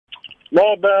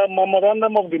No, the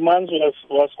memorandum of demands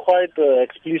was quite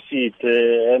explicit,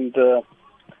 and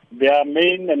there are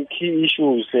main and key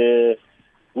issues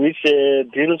which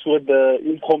deals with the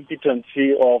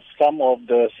incompetency of some of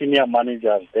the senior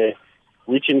managers there,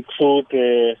 which include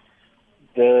the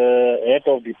head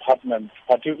of department,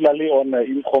 particularly on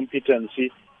incompetency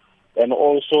and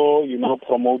also,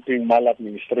 promoting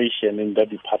maladministration in the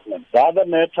department. The other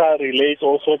matter relates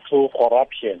also to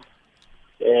corruption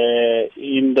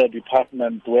in the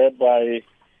department, whereby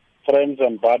friends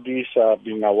and buddies are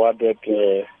being awarded,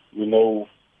 with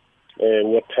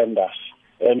tenders.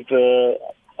 And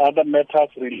other matters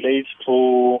relates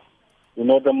to,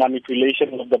 the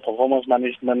manipulation of the performance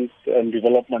management and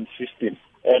development system.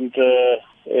 And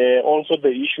also the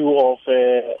issue of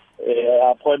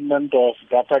appointment of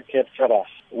data capturers,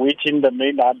 which in the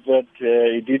main advert,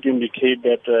 it did indicate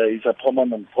that it's a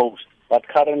permanent post. But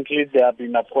currently they have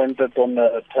been appointed on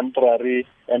a temporary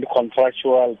and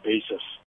contractual basis.